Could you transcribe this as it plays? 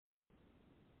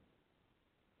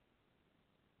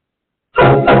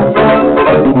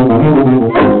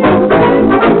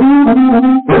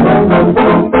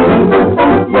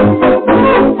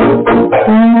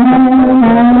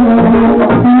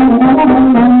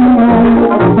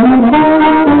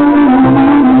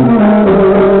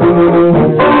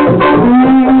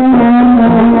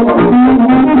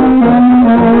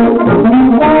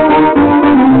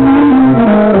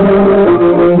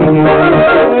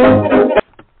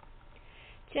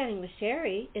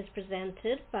Sherri is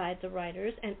presented by the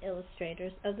writers and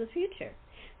illustrators of the future.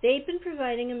 They've been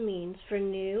providing a means for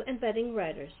new and budding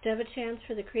writers to have a chance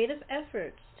for the creative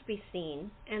efforts to be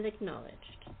seen and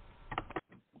acknowledged.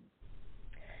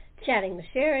 Chatting with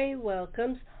Sherri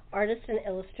welcomes artist and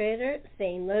illustrator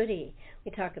Zaine Lohdi.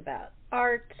 We talk about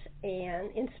art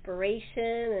and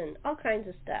inspiration and all kinds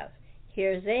of stuff.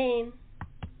 Here's Zaine.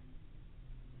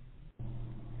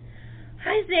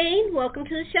 Hi Zaine, welcome to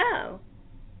the show.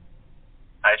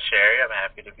 Hi, Sherri. I'm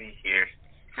happy to be here.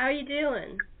 How are you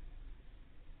doing?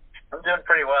 I'm doing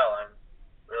pretty well. I'm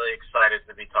really excited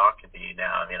to be talking to you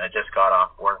now. I mean, I just got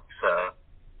off work, so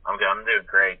I'm doing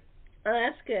great. Oh,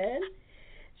 that's good.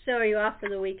 So are you off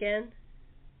for the weekend?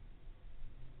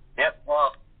 Yep.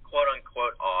 Well,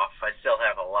 quote-unquote off. I still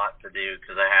have a lot to do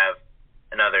because I have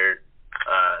another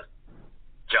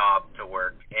job to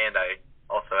work, and I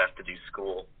also have to do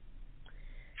school.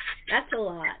 That's a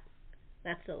lot.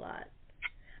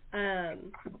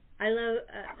 I love,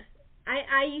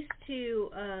 I used to,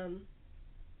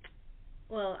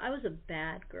 well, I was a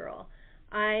bad girl.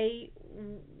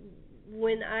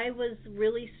 When I was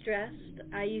really stressed,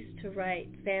 I used to write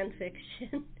fan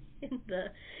fiction in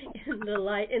the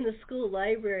school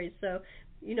library. So,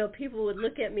 you know, people would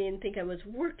look at me and think I was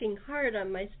working hard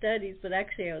on my studies, but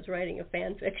actually I was writing a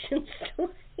fan fiction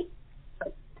story.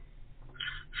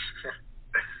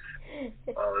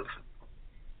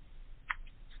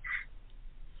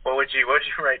 What would you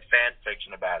write fan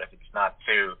fiction about if it's not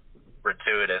too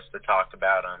gratuitous to talk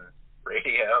about on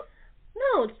radio?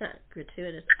 No, it's not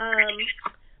gratuitous.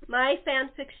 My fan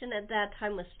fiction at that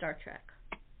time was Star Trek,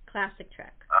 classic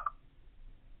Trek,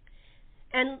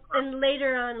 and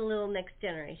later on a little Next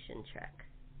Generation Trek.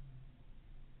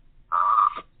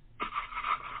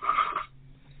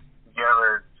 Did you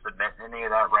ever submit any of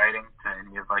that writing to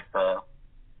any of like the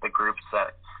groups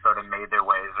that sort of made their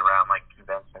ways around like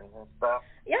conventions and stuff?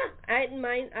 Yeah,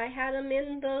 I had them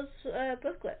in those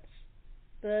booklets.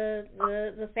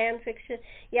 The fan fiction.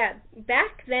 Yeah,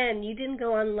 back then you didn't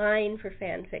go online for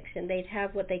fan fiction. They'd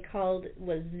have what they called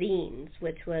was zines,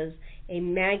 which was a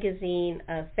magazine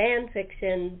of fan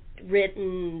fiction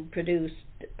written, produced,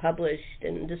 published,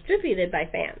 and distributed by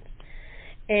fans.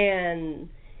 And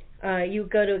you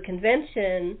go to a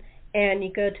convention and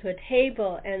you go to a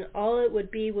table, and all it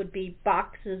would be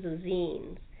boxes of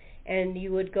zines. And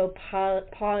you would go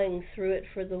pawing through it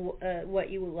for the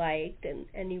what you liked,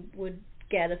 and you would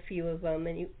get a few of them,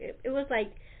 and it was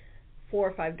like $4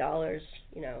 or $5.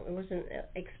 You know, it wasn't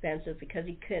expensive because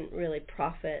you couldn't really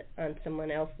profit on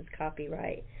someone else's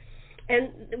copyright.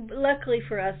 And luckily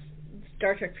for us,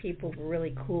 Star Trek people were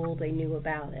really cool. They knew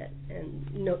about it, and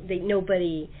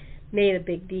nobody made a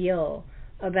big deal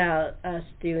about us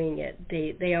doing it.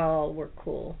 They all were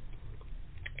cool.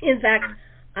 In fact,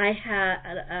 I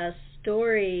had a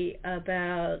story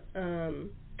about one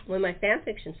of my fan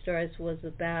fiction stories was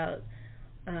about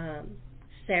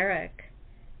Sarek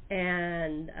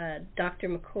and Dr.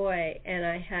 McCoy, and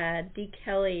I had D.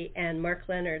 Kelly and Mark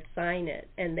Leonard sign it,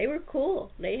 and they were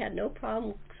cool. They had no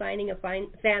problem signing a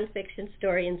fan fiction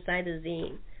story inside a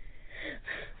zine.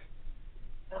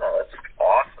 Oh, that's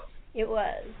awesome. It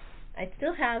was. I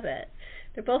still have it.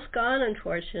 They're both gone,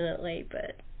 unfortunately,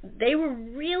 but they were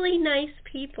really nice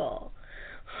people.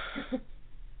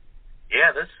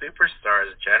 Yeah, the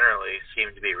superstars generally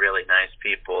seem to be really nice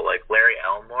people. Like Larry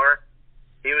Elmore,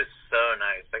 he was so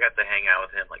nice. I got to hang out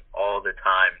with him like all the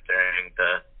time during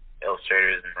the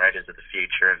Illustrators and Writers of the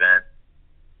Future event.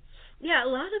 Yeah, a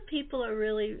lot of people are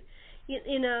really,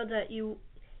 you know, that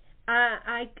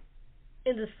I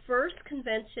in the first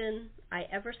convention I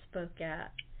ever spoke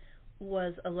at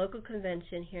was a local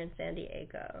convention here in San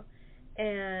Diego,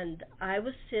 and I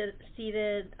was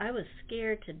seated. I was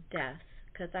scared to death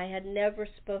because I had never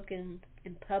spoken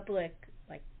in public,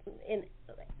 like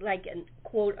an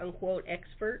quote unquote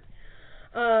expert.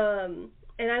 And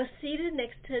I was seated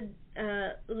next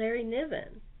to Larry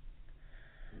Niven,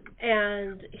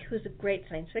 and he was a great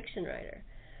science fiction writer.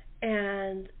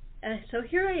 And so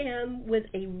here I am with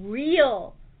a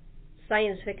real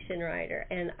science fiction writer,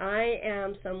 and I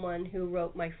am someone who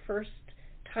wrote my first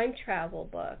time travel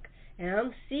book, and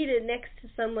I'm seated next to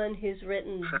someone who's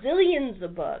written zillions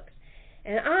of books,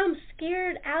 and I'm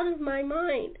scared out of my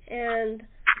mind. And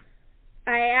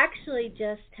I actually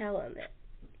just tell him it.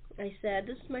 I said,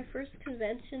 this is my first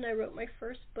convention. I wrote my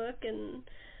first book, and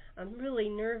I'm really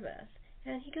nervous.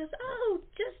 And he goes, oh,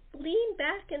 just lean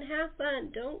back and have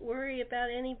fun. Don't worry about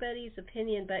anybody's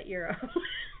opinion but your own.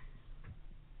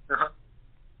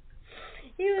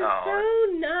 He was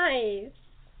so nice.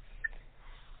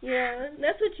 Yeah,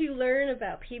 that's what you learn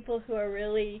about people who are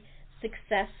really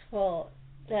successful,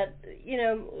 that, you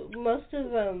know, most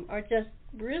of them are just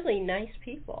really nice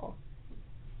people.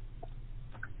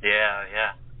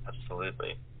 Yeah,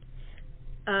 absolutely.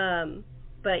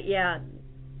 But yeah,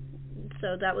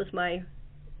 so that was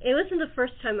it wasn't the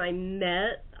first time I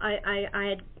met, I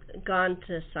had gone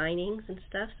to signings and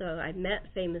stuff, so I met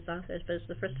famous authors, but it's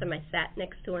the first time I sat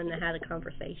next to one and had a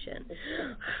conversation.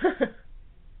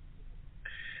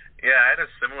 Yeah, I had a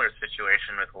similar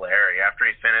situation with Larry. After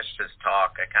he finished his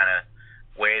talk, I kind of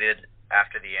waited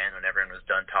after the end when everyone was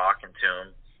done talking to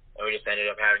him. And we just ended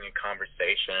up having a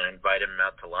conversation and invited him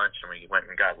out to lunch, and we went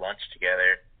and got lunch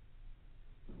together.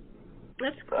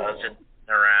 That's cool. So I was just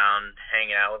around,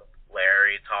 hanging out with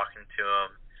Larry, talking to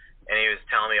him, and he was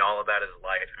telling me all about his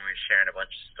life, and we were sharing a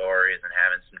bunch of stories and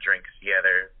having some drinks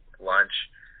together, lunch.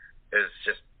 It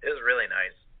was really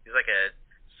nice. He's like a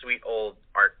sweet old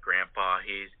art grandpa.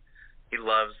 He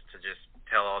loves to just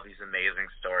tell all these amazing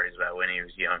stories about when he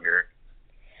was younger.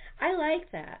 I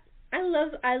like that.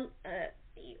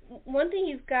 One thing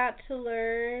you've got to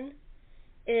learn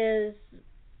is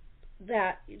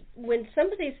that when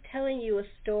somebody's telling you a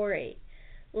story,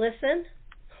 listen.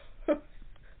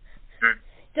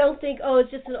 Don't think, oh,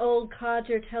 it's just an old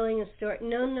codger telling a story.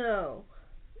 No.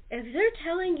 If they're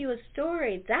telling you a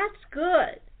story, that's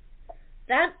good.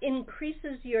 That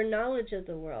increases your knowledge of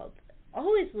the world.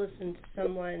 Always listen to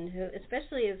someone who,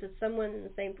 especially if it's someone in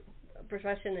the same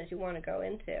profession as you want to go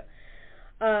into,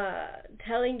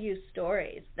 telling you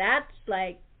stories. That's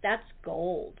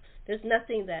gold. There's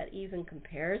nothing that even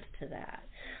compares to that.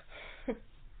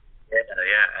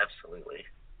 Yeah, absolutely.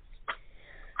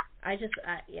 I've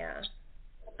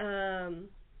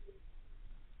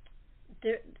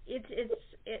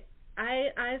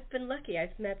been lucky.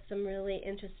 I've met some really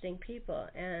interesting people,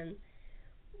 and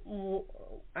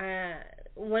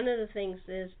one of the things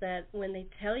is that when they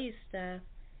tell you stuff,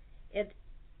 it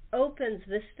opens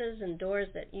vistas and doors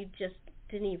that you just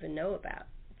didn't even know about.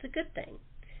 It's a good thing.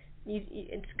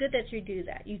 It's good that you do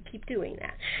that. You keep doing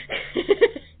that.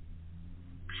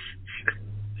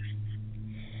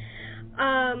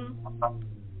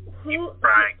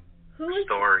 Who is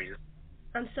stories?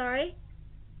 I'm sorry?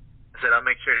 I said I'll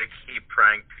make sure to keep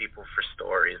prying people for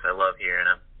stories. I love hearing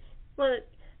them. Well,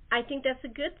 I think that's a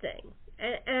good thing.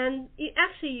 And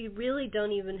you really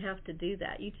don't even have to do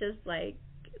that. You just,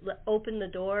 open the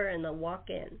door and they'll walk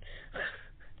in.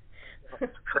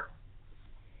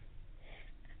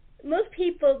 Most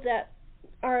people that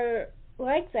are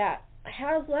like that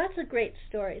have lots of great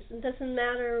stories. It doesn't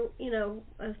matter,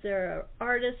 if they're an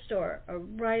artist or a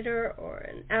writer or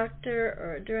an actor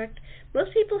or a director.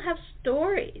 Most people have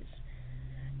stories.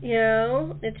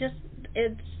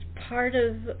 It's part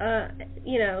of,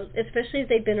 especially if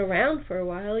they've been around for a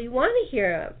while, you want to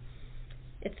hear them.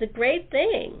 It's a great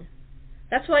thing.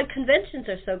 That's why conventions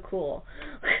are so cool.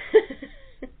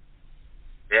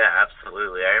 Yeah,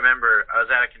 absolutely. I remember I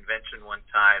was at a convention one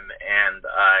time and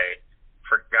I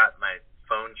forgot my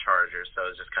phone charger, so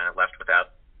I was just kind of left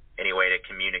without any way to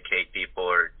communicate people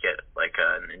or get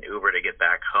an Uber to get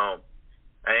back home.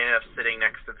 I ended up sitting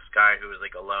next to this guy who was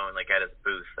alone, at his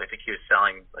booth. I think he was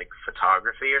selling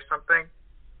photography or something.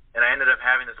 And I ended up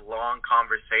having this long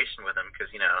conversation with him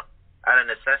because, out of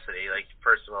necessity,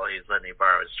 first of all, he was letting me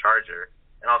borrow his charger.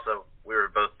 And also, we were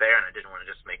both there, and I didn't want to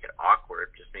just make it awkward,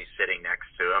 just me sitting next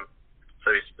to him. So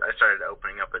I started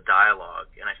opening up a dialogue,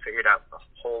 and I figured out the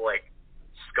whole,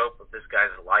 scope of this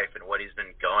guy's life and what he's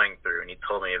been going through. And he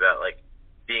told me about,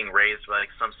 being raised by,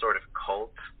 some sort of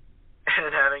cult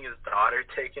and having his daughter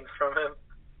taken from him.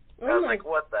 I was like,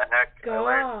 what the heck? God.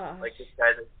 I learned, this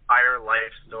guy's entire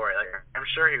life story. I'm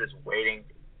sure he was waiting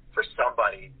for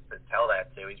somebody to tell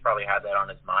that to. He's probably had that on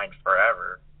his mind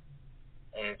forever.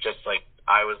 And it's just,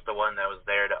 I was the one that was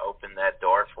there to open that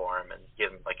door for him and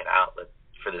give him an outlet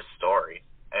for this story.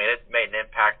 I mean, it made an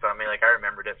impact on me. I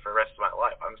remembered it for the rest of my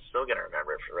life. I'm still going to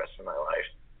remember it for the rest of my life.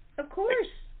 Of course.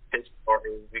 His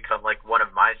story has become one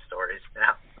of my stories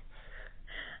now.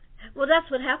 Well, that's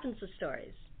what happens with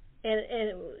stories. And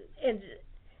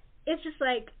it's just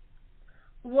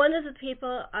one of the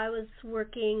people I was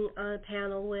working on a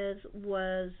panel with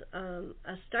was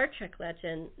a Star Trek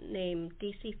legend named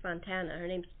D.C. Fontana. Her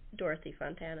name's Dorothy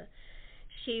Fontana.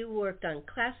 She worked on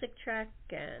Classic Trek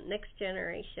and Next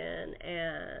Generation,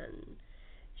 and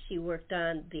She worked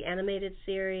on the animated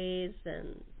series,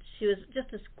 and she was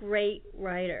just this great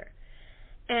writer.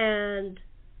 And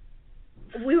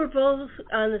we were both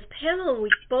on this panel, and we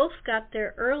both got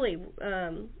there early,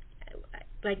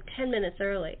 like 10 minutes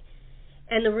early.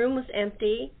 And the room was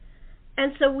empty,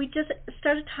 and so we just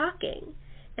started talking.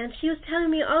 And she was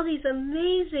telling me all these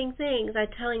amazing things. I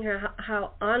telling her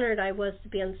how honored I was to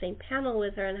be on the same panel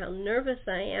with her and how nervous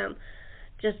I am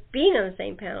just being on the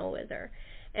same panel with her.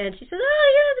 And she said,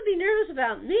 "Oh, you don't have to be nervous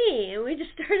about me." And we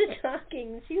just started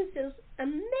talking. She was just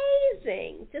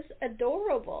amazing, just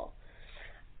adorable.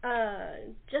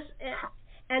 And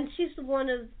she's one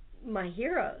of my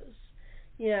heroes.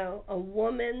 You know, a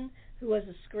woman who was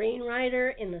a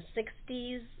screenwriter in the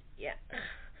 60s. Yeah.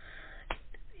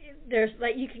 There's,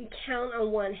 like, you can count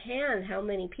on one hand how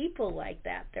many people like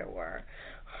that there were.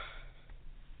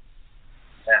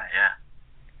 Yeah.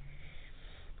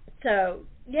 So,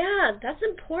 yeah, that's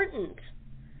important,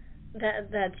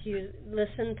 that you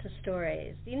listen to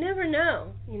stories. You never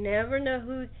know. You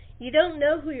don't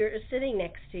know who you're sitting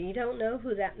next to. You don't know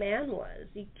who that man was.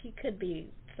 He could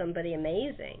be somebody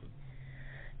amazing.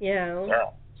 You know?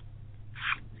 Yeah.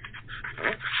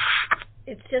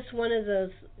 It's just one of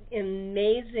those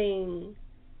amazing...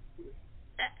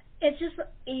 It's just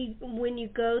when you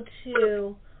go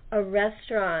to a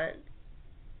restaurant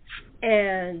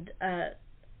and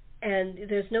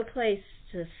there's no place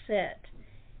to sit,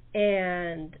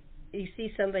 and you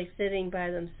see somebody sitting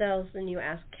by themselves, and you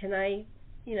ask, "Can I,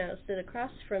 sit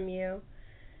across from you?"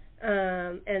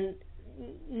 And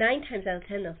 9 times out of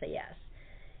 10 they'll say yes.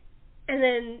 And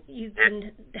then you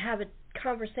can have a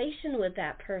conversation with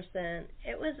that person.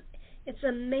 It's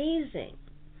amazing.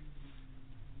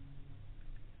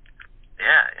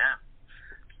 Yeah.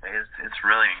 It's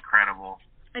really incredible.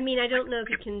 I mean, I don't know if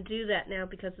you can do that now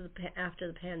because of after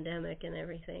the pandemic and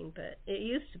everything, but it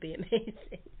used to be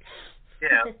amazing.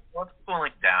 Yeah, well, it's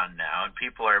cooling down now, and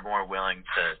people are more willing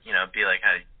to, be like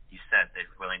how you said, they're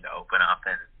willing to open up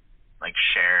and, like,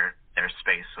 share their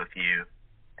space with you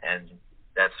and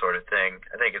that sort of thing.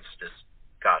 I think it's just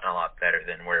gotten a lot better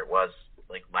than where it was,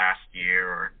 like, last year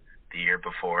or the year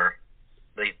before.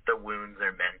 The wounds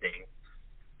are mending.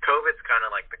 COVID's kind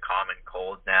of like the common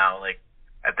cold now. Like,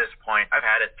 at this point, I've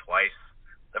had it twice.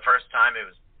 The first time it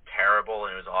was terrible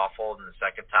and it was awful, and the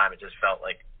second time it just felt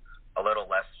like a little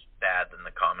less bad than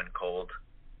the common cold.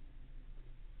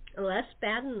 Less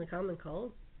bad than the common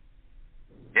cold?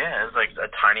 Yeah, it was like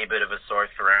a tiny bit of a sore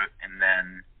throat, and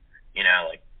then,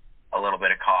 like a little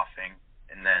bit of coughing,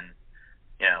 and then,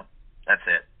 that's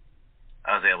it.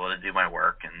 I was able to do my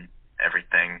work and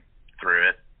everything through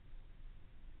it.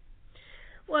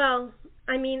 Well,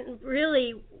 I mean,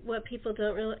 really, what people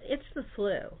don't realize, it's the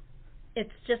flu.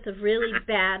 It's just a really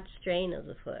bad strain of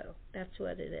the flu. That's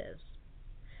what it is.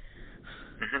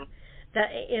 Mm-hmm. That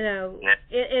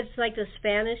it's like the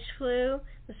Spanish flu.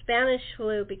 The Spanish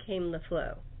flu became the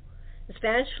flu. The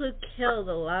Spanish flu killed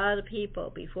a lot of people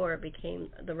before it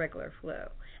became the regular flu.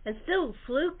 And still,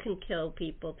 flu can kill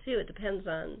people too. It depends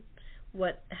on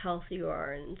what health you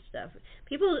are and stuff.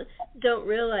 People don't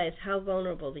realize how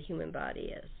vulnerable the human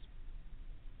body is.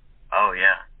 Oh,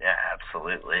 yeah,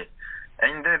 absolutely.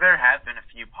 And there have been a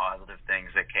few positive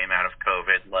things that came out of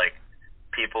COVID, like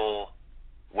people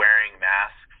wearing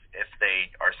masks if they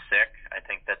are sick. I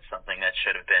think that's something that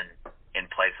should have been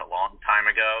in place a long time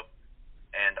ago.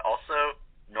 And also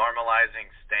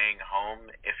normalizing staying home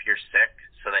if you're sick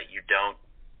so that you don't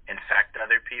infect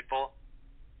other people.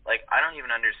 Like, I don't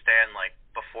even understand, like,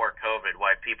 before COVID,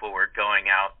 why people were going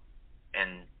out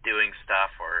and doing stuff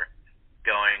or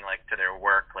going, like, to their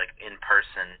work, like, in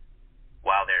person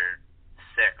while they're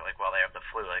sick, like, while they have the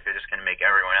flu. Like, they're just going to make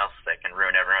everyone else sick and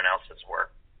ruin everyone else's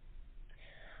work.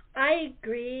 I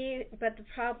agree, but the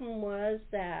problem was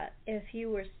that if you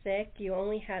were sick, you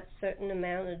only had a certain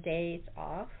amount of days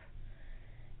off.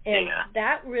 And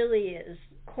that really is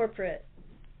corporate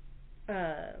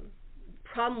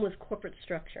problem with corporate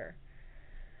structure.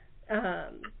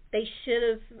 They should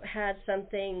have had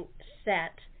something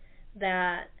set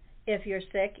that if you're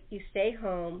sick, you stay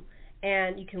home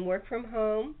and you can work from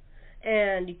home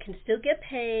and you can still get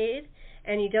paid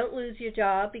and you don't lose your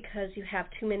job because you have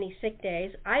too many sick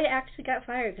days. I actually got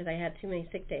fired because I had too many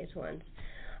sick days once.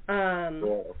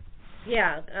 It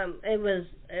was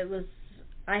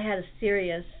I had a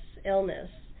serious illness,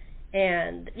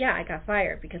 and I got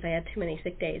fired because I had too many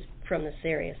sick days from the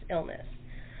serious illness.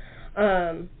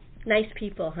 Nice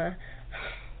people, huh?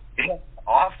 Yeah,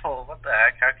 awful. What the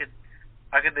heck? How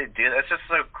could they do that? It's just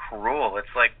so cruel.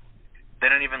 It's like they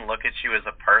don't even look at you as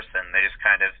a person. They just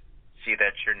kind of see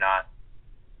that you're not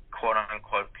quote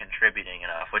unquote contributing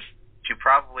enough, which you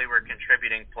probably were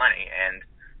contributing plenty, and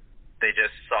they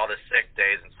just saw the sick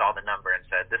days and saw the number and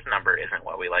said, this number isn't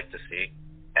what we like to see,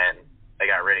 and they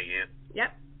got rid of you.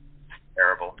 Yep.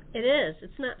 Terrible. It is.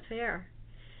 It's not fair.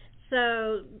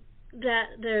 So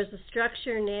that there's a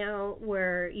structure now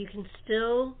where you can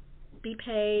still be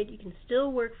paid, you can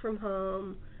still work from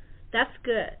home. That's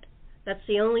good. That's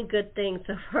the only good thing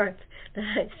so far that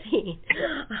I've seen.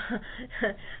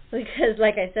 Because,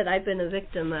 like I said, I've been a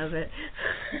victim of it.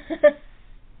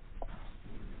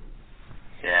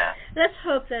 Yeah. Let's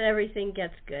hope that everything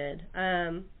gets good.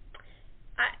 I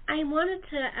wanted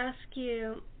to ask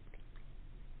you,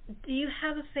 do you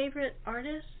have a favorite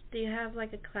artist? Do you have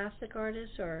like a classic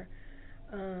artist or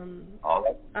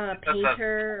a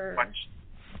painter?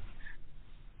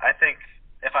 I think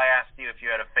if I asked you if you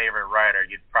had a favorite writer,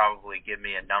 you'd probably give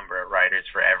me a number of writers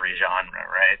for every genre,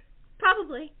 right?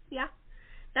 Probably, yeah.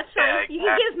 That's fine. You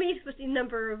can give me a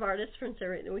number of artists from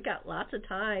Sarasota. We got lots of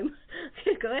time.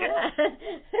 Go ahead.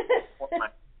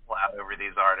 Out over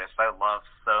these artists. I love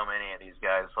so many of these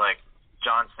guys. Like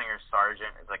John Singer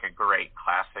Sargent is like a great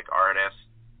classic artist.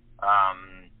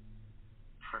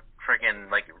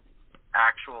 Freaking like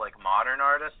actual like modern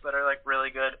artists that are like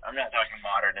really good. I'm not talking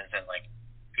modern as in like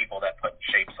people that put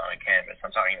shapes on a canvas.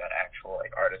 I'm talking about actual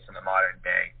like artists in the modern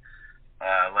day.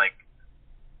 Like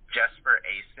Jesper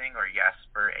Asing.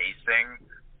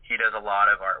 He does a lot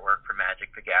of artwork for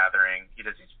Magic the Gathering. He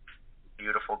does these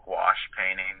beautiful gouache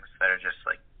paintings that are just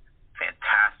like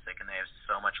fantastic, and they have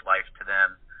so much life to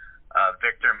them.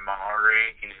 Victor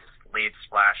Maury, he's lead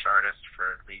splash artist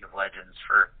for League of Legends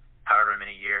for however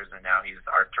many years, and now he's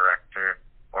the art director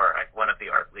or one of the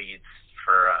art leads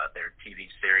for their TV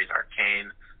series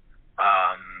Arcane.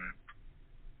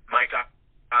 Mike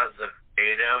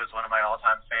Azevedo is one of my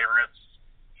all-time favorites.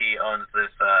 He owns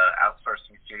this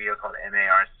outsourcing studio called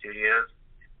MAR Studios,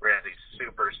 where he has these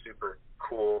super, super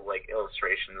cool like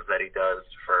illustrations that he does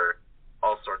for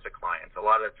all sorts of clients. A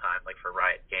lot of the time, like for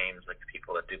Riot Games, like the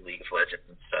people that do League of Legends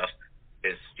and stuff,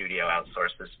 his studio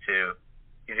outsources too.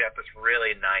 He's got this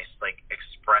really nice, like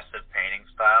expressive painting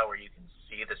style where you can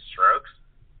see the strokes,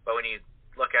 but when you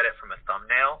look at it from a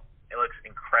thumbnail, it looks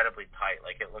incredibly tight.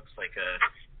 Like it looks like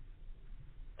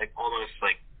almost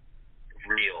like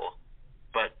real.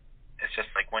 But it's just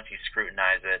like once you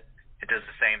scrutinize it, it does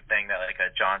the same thing that like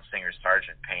a John Singer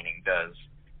Sargent painting does,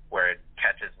 where it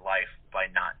catches life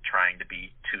by not trying to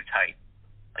be too tight.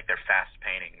 Like they're fast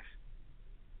paintings.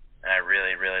 And I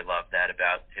really, really love that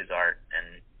about his art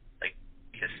and like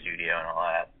his studio and all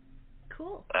that.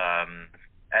 Cool.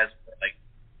 As like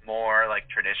more like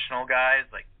traditional guys,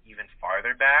 like even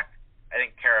farther back, I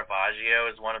think Caravaggio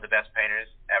is one of the best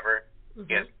painters ever. Mm-hmm.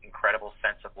 He has incredible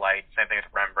sense of light. Same thing with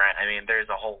Rembrandt. I mean,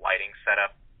 there's a whole lighting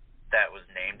setup that was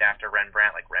named after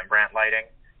Rembrandt, like Rembrandt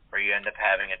lighting, where you end up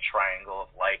having a triangle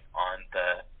of light on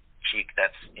the cheek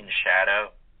that's in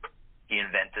shadow. He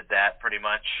invented that pretty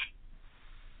much.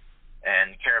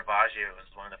 And Caravaggio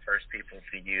was one of the first people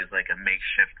to use like a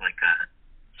makeshift, like a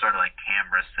sort of like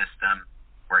camera system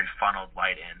where he funneled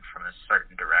light in from a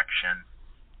certain direction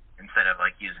instead of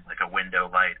like using like a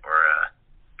window light or a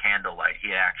candle light.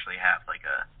 He actually have like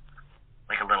a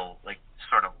little like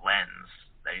sort of lens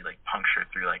that he like puncture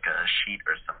through like a sheet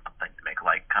or something to make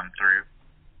light come through.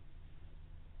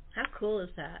 How cool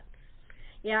is that?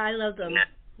 Yeah, I love them. Yeah.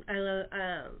 I love,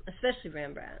 especially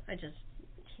Rembrandt.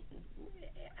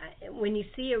 When you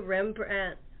see a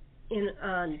Rembrandt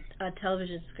on a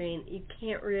television screen, you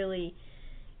can't really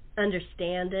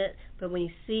understand it. But when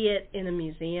you see it in a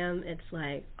museum, it's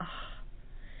like,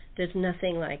 there's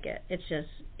nothing like it.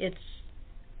 It's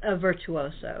a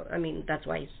virtuoso. I mean, that's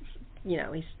why he's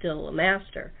still a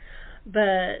master.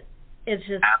 But it's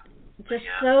just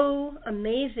so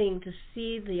amazing to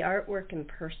see the artwork in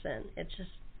person. It's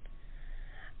just,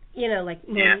 like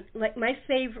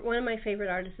one of my favorite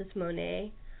artists is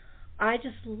Monet. I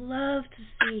just love to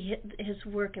see his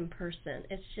work in person.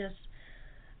 It's just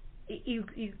you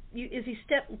as you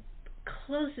step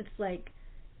close, it's like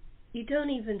you don't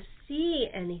even see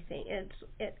anything.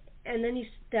 And then you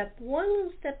step one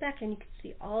little step back and you can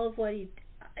see all of what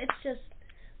it's just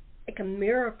like a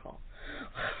miracle.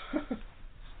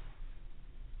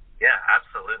 Yeah,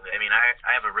 absolutely. I mean,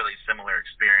 I have a really similar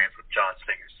experience with John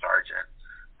Singer Sargent.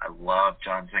 I love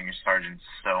John Singer Sargent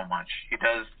so much. He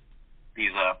does these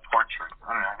portraits.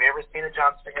 I don't know. Have you ever seen a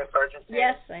John Singer Sargent painting?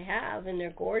 Yes, I have, and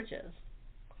they're gorgeous.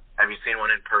 Have you seen one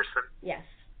in person? Yes.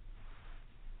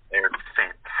 They're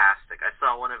fantastic. I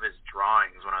saw one of his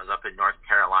drawings when I was up in North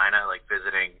Carolina, like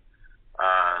visiting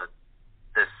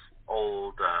this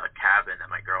old cabin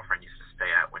that my girlfriend used to stay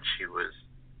at when she was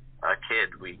a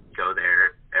kid. We go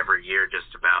there every year just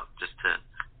to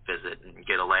visit and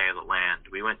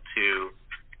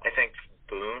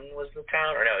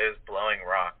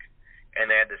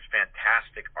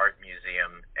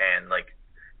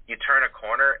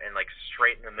like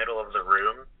straight in the middle of the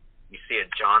room, you see a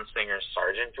John Singer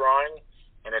Sargent drawing,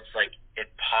 and it's like,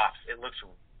 it pops. It looks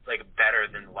like better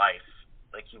than life.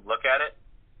 Like, you look at it,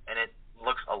 and it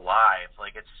looks alive.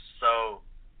 Like, it's so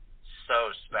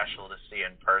special to see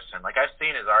in person. Like, I've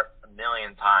seen his art a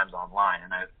million times online,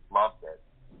 and I loved it.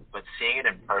 But seeing it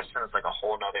in person is like a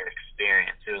whole nother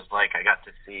experience. It was like I got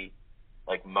to see,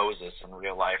 like, Moses in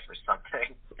real life or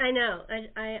something. I know.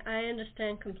 I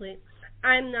understand completely.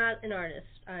 I'm not an artist.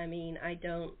 I mean, I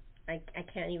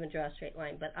can't even draw a straight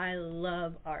line, but I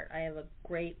love art. I have a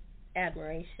great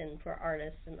admiration for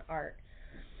artists and art.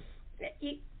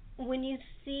 When you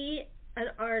see an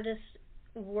artist's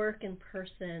work in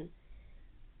person,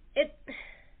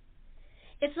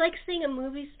 it's like seeing a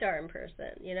movie star in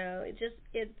person, you know.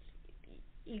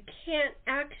 You can't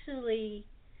actually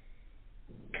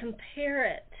compare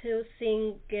it to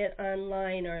seeing it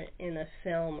online or in a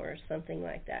film or something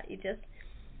like that.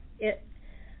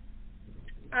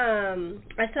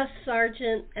 I saw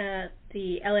Sargent at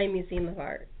the LA Museum of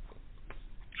Art.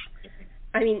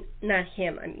 I mean, not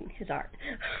him. I mean his art.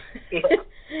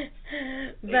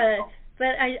 but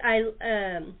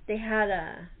they had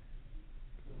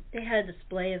a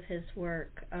display of his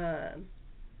work.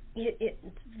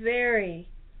 It's very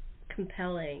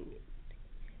compelling.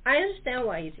 I understand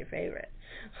why he's your favorite.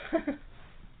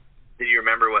 Did you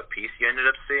remember what piece you ended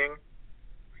up seeing?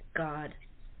 God,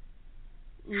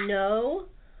 no.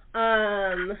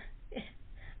 I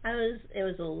was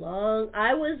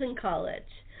in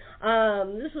college.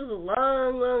 This was a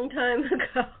long time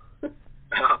ago.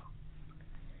 Oh.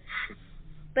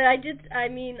 But I've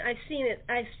seen it.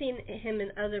 I've seen him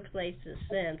in other places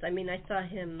since. I mean, I've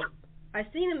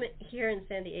seen him here in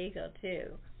San Diego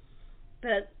too.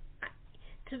 But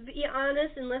to be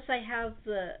honest, unless I have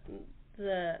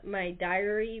my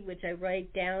diary, which I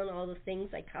write down all the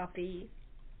things I copy,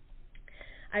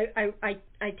 I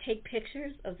take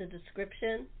pictures of the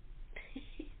description,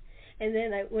 and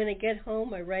then when I get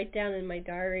home, I write down in my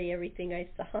diary everything I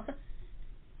saw.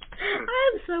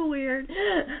 I'm so weird.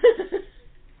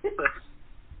 Because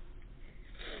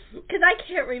I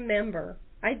can't remember.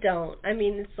 I don't. I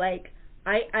mean, it's like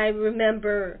I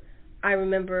remember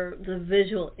the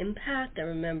visual impact. I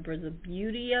remember the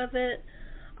beauty of it.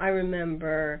 I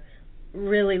remember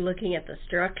really looking at the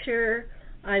structure.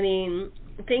 I mean,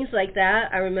 things like that.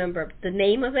 I remember the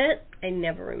name of it. I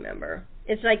never remember.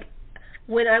 It's like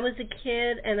when I was a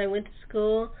kid and I went to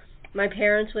school, my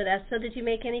parents would ask, "So did you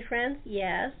make any friends?"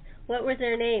 "Yes." "What was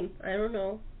their name?" "I don't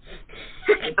know."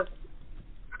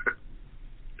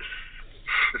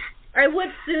 I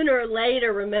would sooner or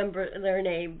later remember their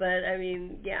name, but I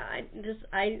mean, yeah,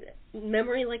 I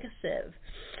memory like a sieve.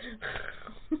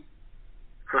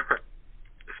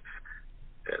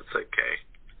 It's okay.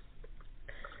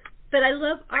 But I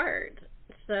love art,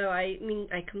 so I mean,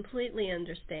 I completely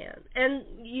understand. And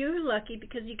you're lucky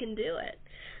because you can do it.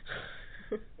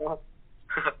 Well,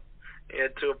 yeah,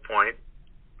 to a point.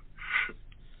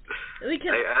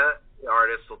 Because the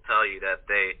artists will tell you that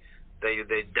they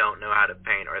don't know how to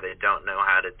paint or they don't know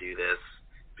how to do this,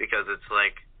 because it's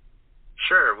like,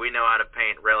 sure, we know how to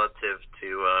paint relative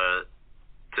to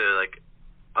like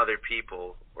other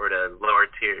people or to lower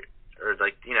tier or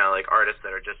like, you know, like artists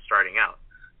that are just starting out.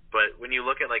 But when you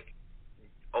look at like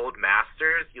old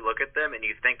masters, you look at them and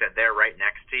you think that they're right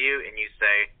next to you and you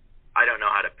say, I don't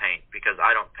know how to paint because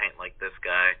I don't paint like this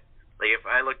guy. Like if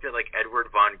I looked at like Edward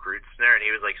von Grützner and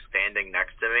he was like standing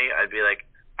next to me, I'd be like,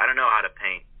 I don't know how to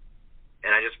paint.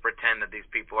 And I just pretend that these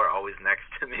people are always next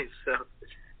to me. So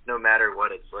no matter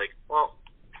what, it's like, well,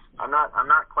 I'm not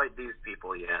quite these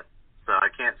people yet. So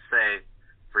I can't say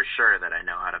for sure that I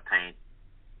know how to paint.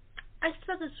 I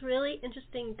saw this really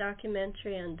interesting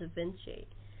documentary on Da Vinci.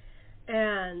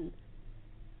 And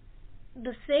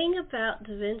the thing about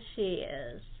Da Vinci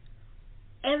is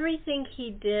everything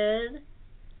he did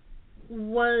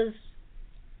was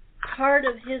part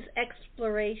of his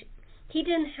exploration. He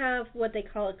didn't have what they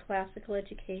call a classical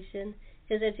education.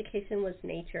 His education was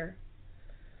nature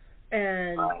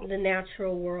and the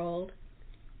natural world.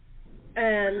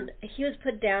 And he was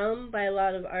put down by a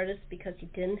lot of artists because he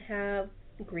didn't have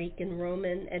Greek and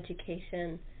Roman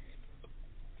education.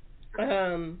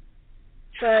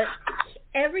 But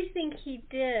everything he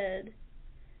did,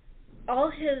 all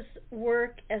his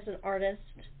work as an artist,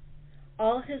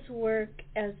 all his work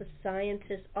as a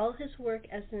scientist, all his work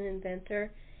as an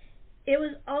inventor, it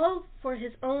was all for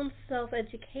his own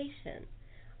self-education.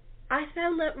 I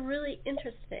found that really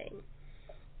interesting.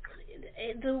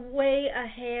 The way a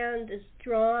hand is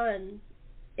drawn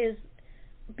is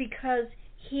because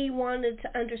he wanted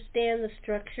to understand the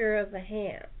structure of the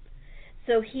hand. So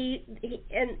so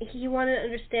he wanted to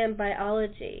understand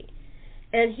biology,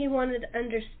 and he wanted to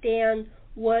understand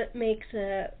what makes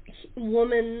a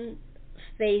woman's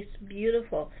face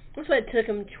beautiful. That's why it took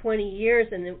him 20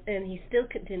 years, and he still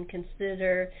didn't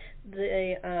consider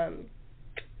the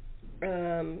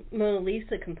Mona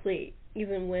Lisa complete,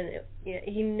 even when he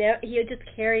had just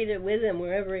carried it with him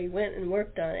wherever he went and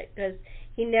worked on it, because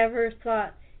he never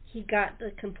thought he got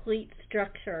the complete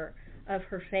structure of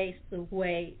her face the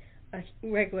way a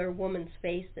regular woman's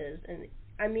face is. And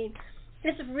I mean,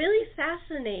 it's really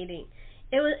fascinating.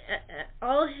 It was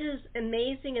all his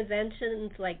amazing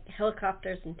inventions, like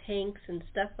helicopters and tanks and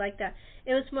stuff like that.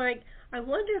 It was more like, I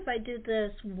wonder if I did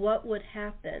this, what would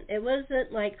happen? It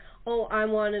wasn't like, oh, I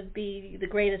want to be the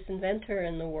greatest inventor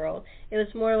in the world. It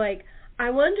was more like, I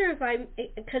wonder if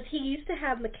because he used to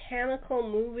have mechanical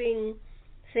moving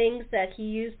things that he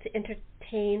used to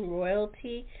entertain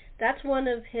royalty. That's one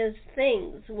of his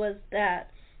things, was that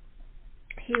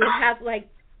he would have like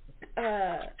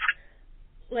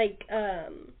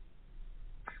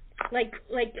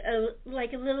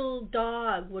a little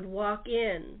dog would walk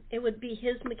in. It would be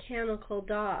his mechanical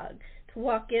dog to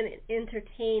walk in and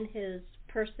entertain his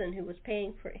person who was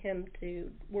paying for him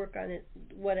to work on it,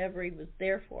 whatever he was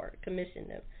there for, commissioned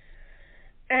him.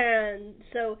 And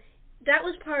so that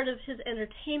was part of his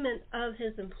entertainment of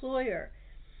his employer.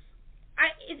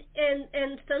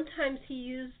 And sometimes he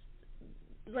used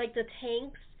like the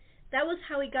tanks. That was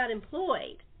how he got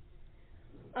employed.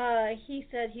 He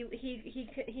said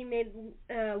he made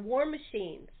war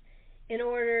machines in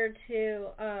order to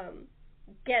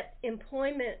get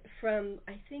employment from,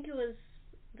 I think it was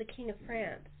the King of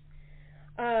France.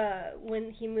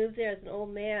 When he moved there as an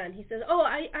old man, he said, "Oh,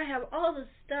 I have all this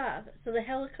stuff." So the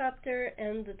helicopter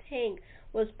and the tank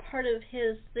was part of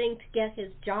his thing to get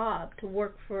his job to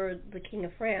work for the King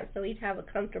of France, so he'd have a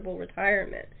comfortable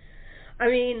retirement. I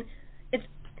mean,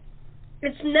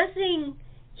 it's nothing.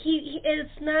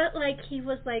 It's not like he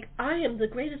was like, I am the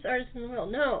greatest artist in the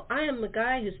world. No, I am a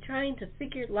guy who's trying to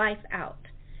figure life out.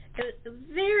 It's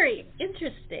very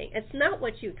interesting. It's not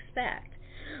what you expect.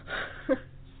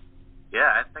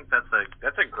 Yeah, I think that's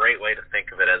a great way to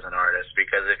think of it as an artist,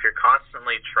 because if you're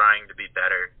constantly trying to be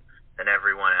better than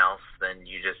everyone else, then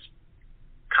you just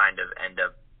kind of end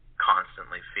up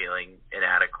constantly feeling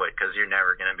inadequate because you're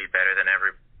never going to be better than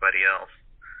everybody else.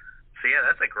 So yeah,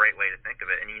 that's a great way to think of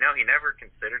it. And he never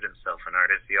considered himself an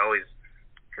artist. He always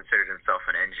considered himself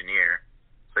an engineer.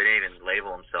 So he didn't even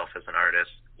label himself as an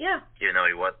artist. Yeah. Even though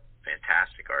he was a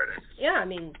fantastic artist. Yeah, I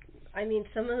mean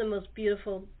some of the most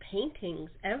beautiful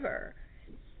paintings ever.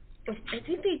 I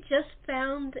think they just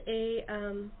found a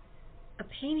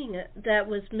painting that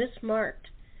was mismarked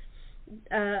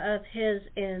of his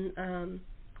in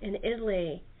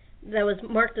Italy, that was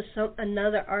marked as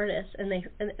another artist,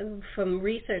 and from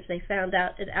research they found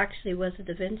out it actually was a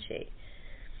Da Vinci.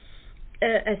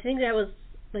 I think that was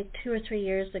like 2 or 3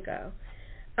 years ago.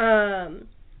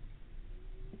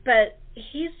 But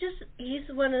he's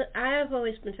one of, I have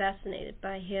always been fascinated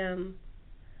by him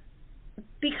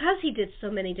because he did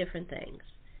so many different things.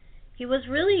 He was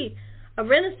really a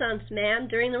Renaissance man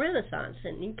during the Renaissance,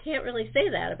 and you can't really say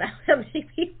that about how many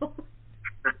people.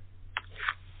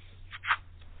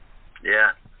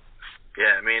 Yeah.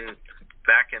 I mean,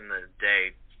 back in the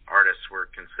day, artists were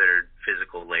considered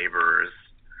physical laborers.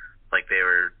 Like, they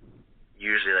were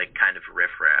usually like kind of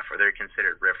riffraff, or they're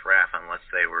considered riffraff unless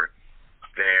they were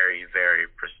very, very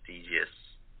prestigious.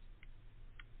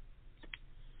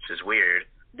 Which is weird.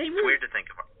 It's weird to think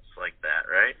of artists like that,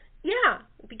 right? Yeah,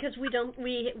 because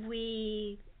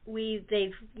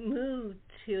they've moved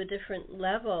to a different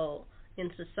level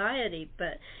in society.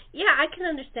 But yeah, I can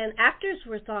understand. Actors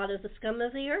were thought as the scum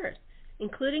of the earth,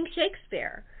 including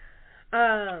Shakespeare.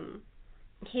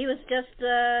 He was just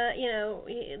the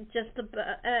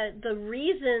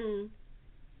reason,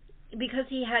 because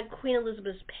he had Queen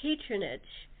Elizabeth's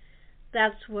patronage.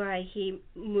 That's why he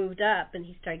moved up and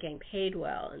he started getting paid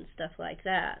well and stuff like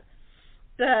that.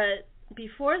 But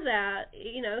before that,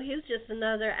 he was just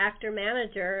another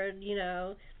actor-manager.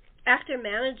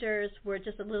 Actor-managers were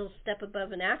just a little step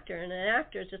above an actor, and an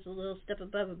actor is just a little step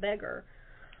above a beggar.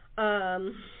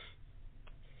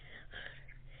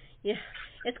 Yeah,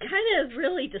 it's kind of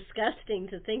really disgusting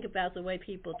to think about the way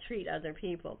people treat other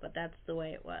people, but that's the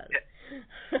way it was.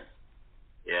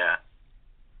 Yeah,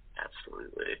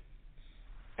 absolutely.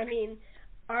 I mean,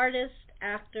 artists,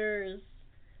 actors,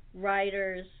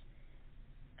 writers.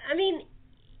 I mean,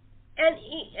 and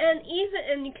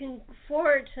you can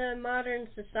forward to modern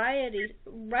society.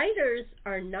 Writers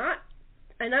are not.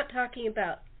 I'm not talking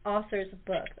about authors of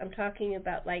books. I'm talking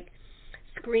about like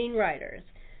screenwriters,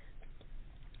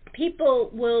 people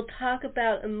will talk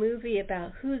about a movie,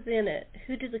 about who's in it,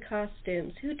 who did the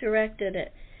costumes, who directed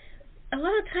it. A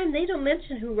lot of time they don't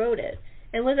mention who wrote it.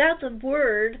 And without the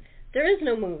word, there is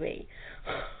no movie.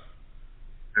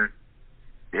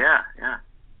 Yeah.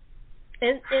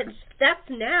 And that's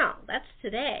now. That's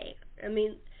today. I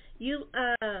mean,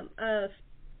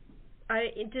 I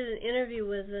did an interview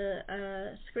with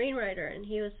a screenwriter, and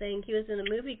he was saying he was in a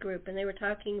movie group, and they were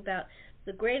talking about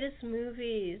the greatest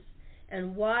movies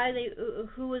and why it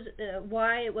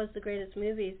was the greatest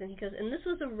movies. And he goes, and this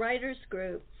was a writers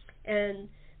group, and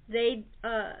they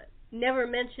never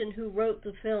mentioned who wrote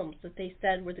the films that they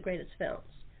said were the greatest films.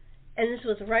 And this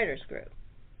was a writers group.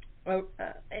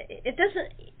 It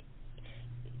doesn't.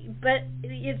 But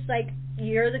it's like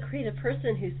you're the creative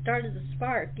person who started the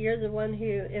spark. You're the one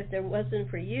who, if there wasn't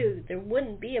for you, there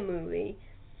wouldn't be a movie,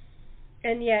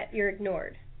 and yet you're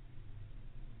ignored.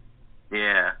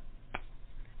 Yeah.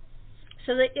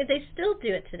 So they still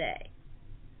do it today.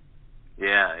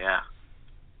 Yeah.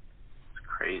 It's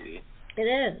crazy. It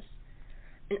is.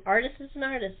 An artist is an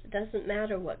artist. It doesn't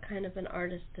matter what kind of an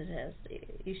artist it is.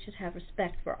 You should have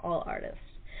respect for all artists.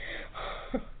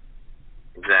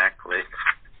 Exactly.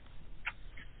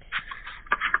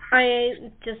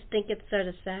 I just think it's sort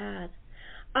of sad.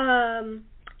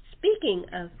 Speaking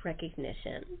of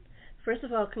recognition, first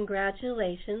of all,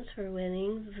 congratulations for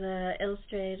winning the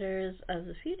Illustrators of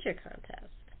the Future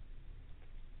contest.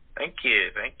 Thank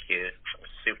you. I'm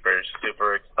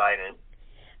super excited.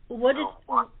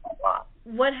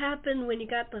 What happened when you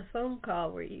got the phone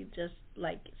call? Were you just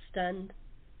like stunned?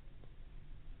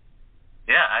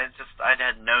 Yeah, I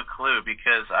had no clue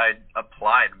because I'd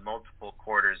applied multiple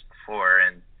quarters before,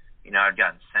 and I'd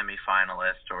gotten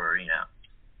semi-finalist or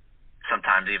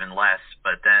sometimes even less.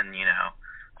 But then I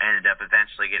ended up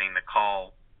eventually getting the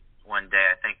call one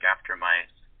day. I think after my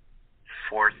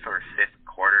 4th or 5th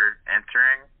quarter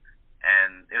entering,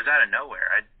 and it was out of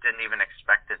nowhere. I didn't even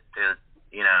expect it to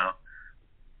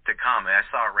to come. I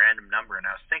saw a random number, and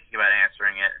I was thinking about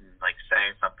answering it and like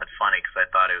saying something funny because I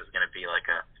thought it was going to be like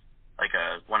a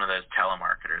one of those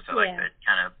telemarketers that like to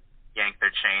kind of yank their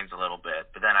chains a little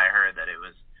bit. But then I heard that it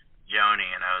was Joni,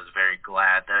 and I was very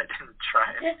glad that I didn't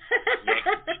try it.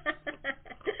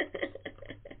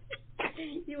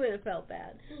 You would have felt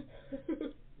bad.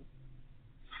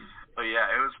 But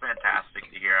yeah, it was fantastic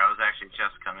to hear. I was actually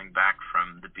just coming back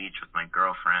from the beach with my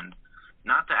girlfriend.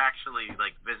 Not to actually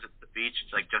like visit the beach, it's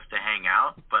like just to hang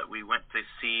out, but we went to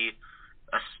see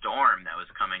a storm that was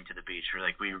coming to the beach.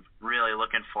 We were really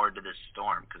looking forward to this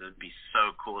storm because it would be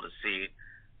so cool to see.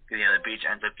 Because the beach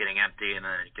ends up getting empty, and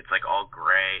then it gets like all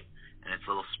gray, and it's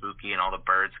a little spooky, and all the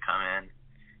birds come in.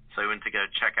 So we went to go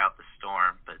check out the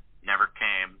storm, but never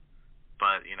came.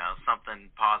 But something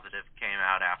positive came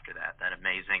out after that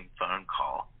amazing phone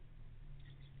call.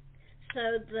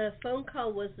 So the phone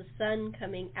call was the sun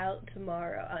coming out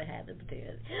tomorrow. I had to do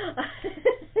it.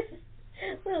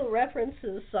 Little reference to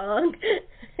the song.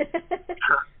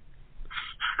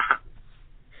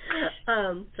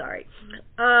 Sorry.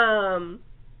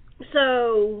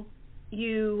 So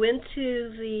you went to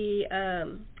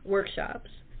the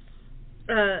workshops.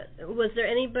 Was there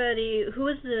anybody, who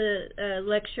was the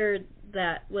lecturer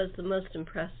that was the most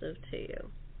impressive to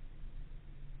you?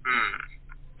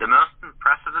 The most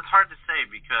impressive? It's hard to say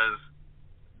because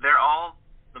they're all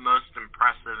the most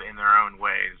impressive in their own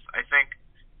ways. I think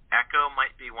Echo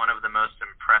might be one of the most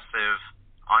impressive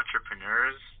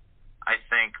entrepreneurs. I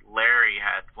think Larry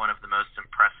had one of the most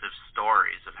impressive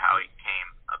stories of how he came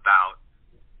about.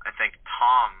 I think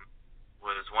Tom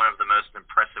was one of the most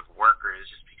impressive workers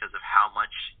just because of how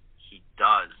much he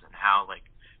does and how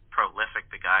prolific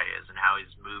the guy is and how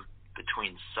he's moved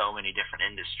between so many different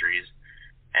industries.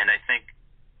 And I think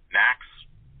Max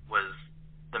was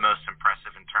the most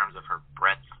impressive in terms of her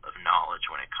breadth of knowledge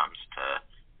when it comes to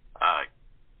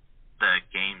the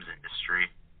games industry.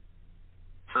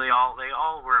 So they all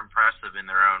were impressive in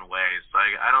their own ways. So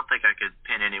I don't think I could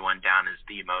pin anyone down as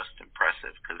the most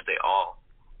impressive because they all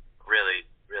really,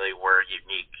 really were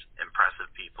unique,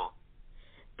 impressive people.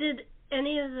 Did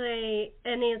any of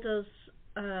those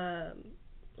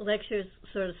lectures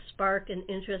sort of spark an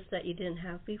interest that you didn't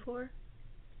have before?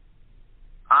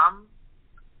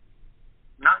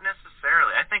 Not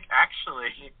necessarily. I think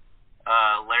actually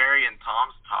Larry and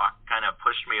Tom's talk kind of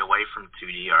pushed me away from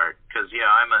 2D art because,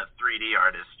 I'm a 3D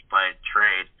artist by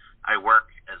trade. I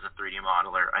work as a 3D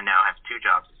modeler. I now have 2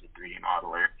 jobs as a 3D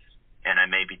modeler, and I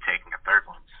may be taking a 3rd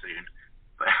one soon.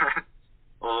 But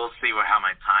we'll see how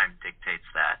my time dictates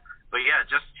that. But yeah,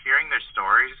 just hearing their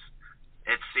stories,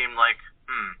 it seemed like,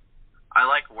 I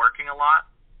like working a lot,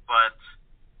 but,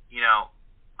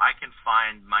 I can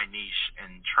find my niche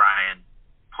and try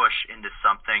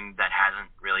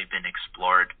haven't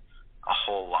explored a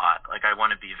whole lot. Like, I want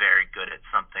to be very good at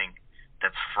something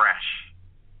that's fresh,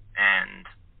 and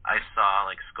I saw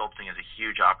like sculpting as a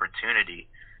huge opportunity,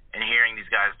 and hearing these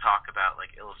guys talk about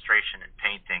like illustration and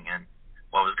painting and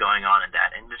what was going on in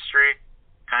that industry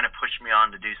kind of pushed me on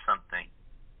to do something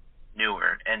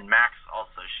newer. And Max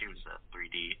also, she was a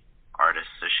 3D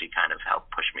artist, so she kind of helped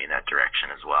push me in that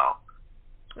direction as well.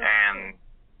 And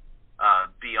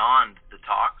beyond the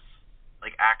talks,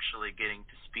 like actually getting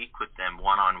to speak with them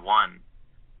one-on-one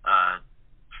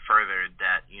furthered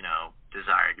that, you know,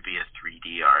 desire to be a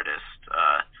 3D artist.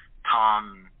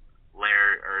 Tom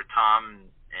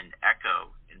and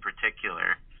Echo in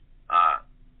particular,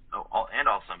 and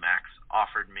also Max,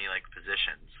 offered me like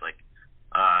positions, like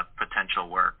potential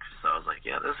work. So I was like,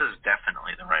 yeah, this is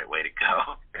definitely the right way to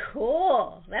go.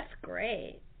 Cool. That's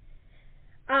great.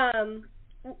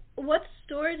 What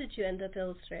story did you end up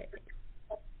illustrating?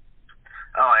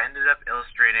 Oh, I ended up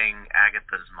illustrating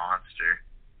Agatha's Monster.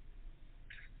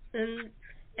 And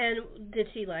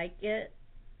did she like it?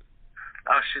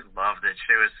 Oh, she loved it.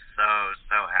 She was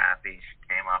so happy. She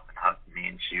came up and hugged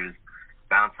me, and she was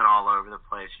bouncing all over the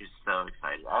place. She was so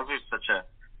excited. I was just such a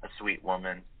sweet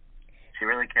woman. She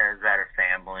really cares about her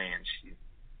family, and she's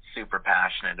super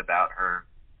passionate about her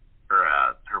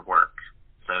work.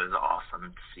 So it was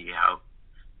awesome to see how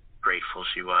grateful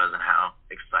she was and how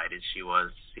excited she was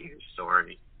to see her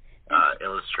story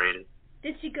illustrated.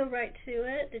 Did she go right to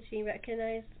it? Did she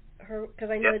recognize her? Because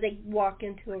I know they walk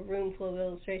into a room full of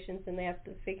illustrations and they have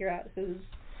to figure out who's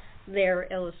their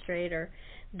illustrator.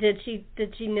 Did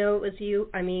she know it was you?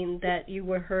 I mean, that you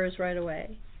were hers right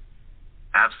away?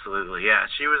 Absolutely, yeah.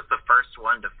 She was the first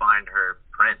one to find her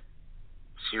print.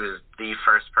 She was the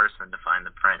first person to find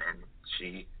the print, and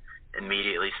she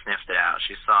immediately sniffed it out.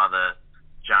 She saw the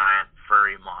giant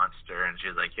furry monster, and she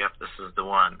was like, yep, this is the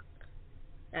one.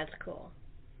 That's cool.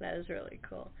 That is really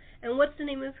cool. And what's the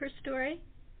name of her story?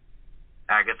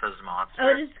 Agatha's Monster. Oh,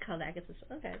 it is called Agatha's.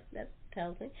 Okay, that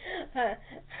tells me.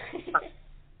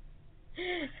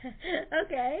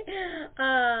 Okay.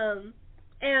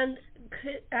 And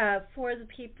for the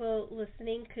people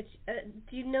listening,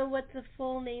 do you know what the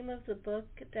full name of the book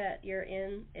that you're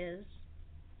in is?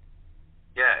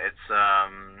 Yeah, it's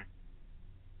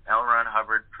L. Ron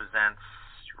Hubbard Presents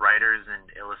Writers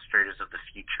and Illustrators of the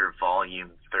Future,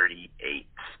 Volume 38.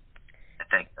 I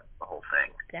think that's the whole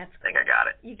thing. That's cool. I think I got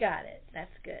it. You got it.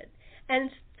 That's good.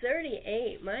 And it's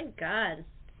 38. My God,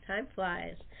 time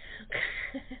flies.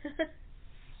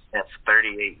 That's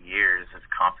 38 years of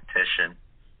competition.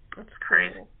 That's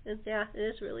crazy. Cool. Yeah, it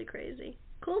is really crazy.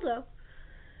 Cool though.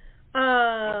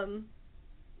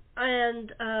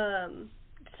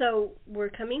 So we're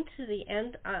coming to the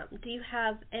end. Do you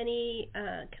have any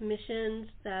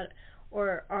commissions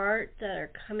or art that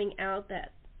are coming out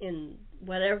that in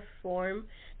whatever form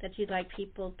that you'd like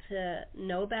people to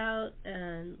know about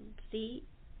and see?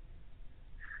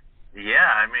 Yeah,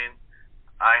 I mean,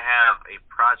 I have a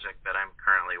project that I'm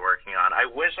currently working on. I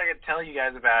wish I could tell you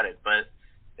guys about it, but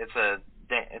it's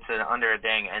under a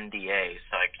dang NDA,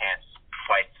 so I can't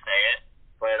quite say it.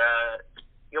 But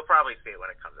you'll probably see it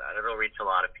when it comes out. It'll reach a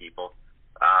lot of people.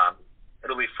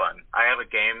 It'll be fun. I have a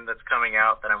game that's coming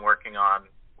out that I'm working on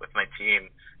with my team,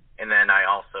 and then I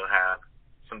also have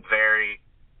some very,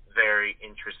 very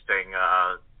interesting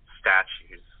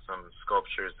statues, some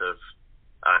sculptures of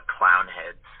clown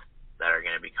heads that are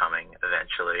going to be coming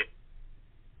eventually.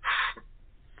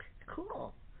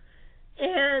 Cool.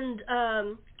 And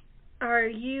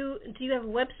do you have a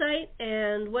website,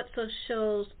 and what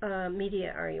social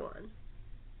media are you on?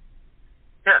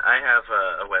 Yeah, I have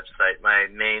a website. My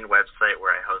main website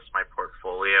where I host my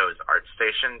portfolio is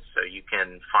ArtStation, so you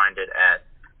can find it at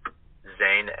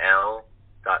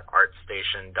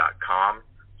zainel.artstation.com.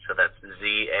 So that's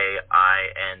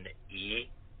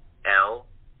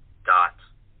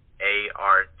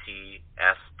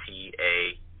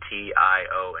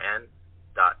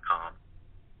ZAINEL.ARTSTATION.com.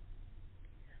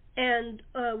 And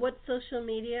what social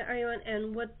media are you on,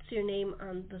 and what's your name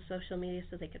on the social media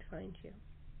so they could find you?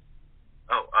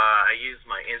 Oh, I use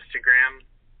my Instagram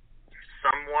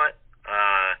somewhat.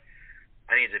 I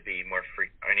need to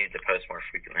post more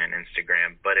frequently on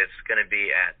Instagram, but it's going to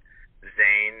be at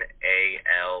Zaine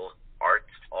AL Art,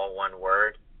 all one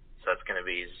word. So it's going to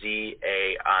be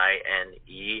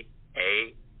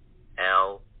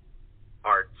ZAINEAL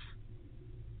Art,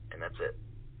 and that's it.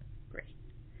 Great.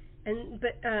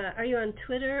 But are you on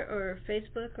Twitter or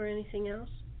Facebook or anything else,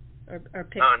 or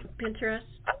Pinterest?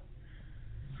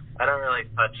 I don't really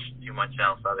touch too much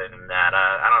else other than that.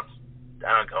 I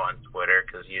don't go on Twitter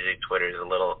because usually Twitter is a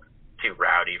little too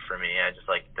rowdy for me. I just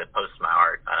like to post my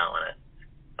art. I don't want to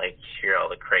like hear all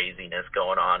the craziness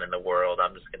going on in the world.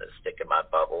 I'm just gonna stick in my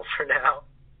bubble for now.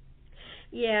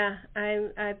 Yeah,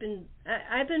 I've been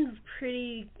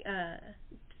pretty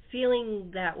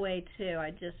feeling that way too.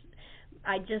 I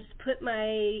just put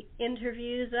my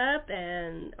interviews up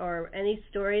or any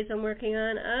stories I'm working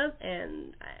on up,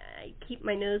 and I keep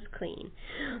my nose clean.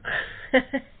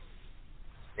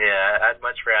 Yeah, I'd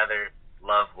much rather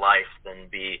love life than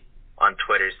be on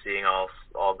Twitter seeing all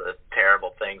the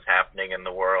terrible things happening in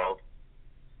the world.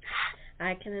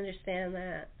 I can understand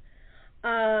that.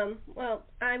 Well,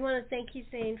 I want to thank you,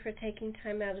 Zaine, for taking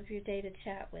time out of your day to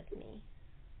chat with me.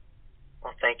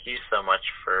 Well, thank you so much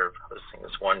for hosting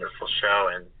this wonderful show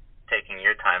and taking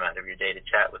your time out of your day to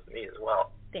chat with me as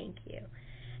well. Thank you.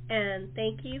 And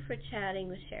thank you for chatting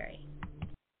with Sherri.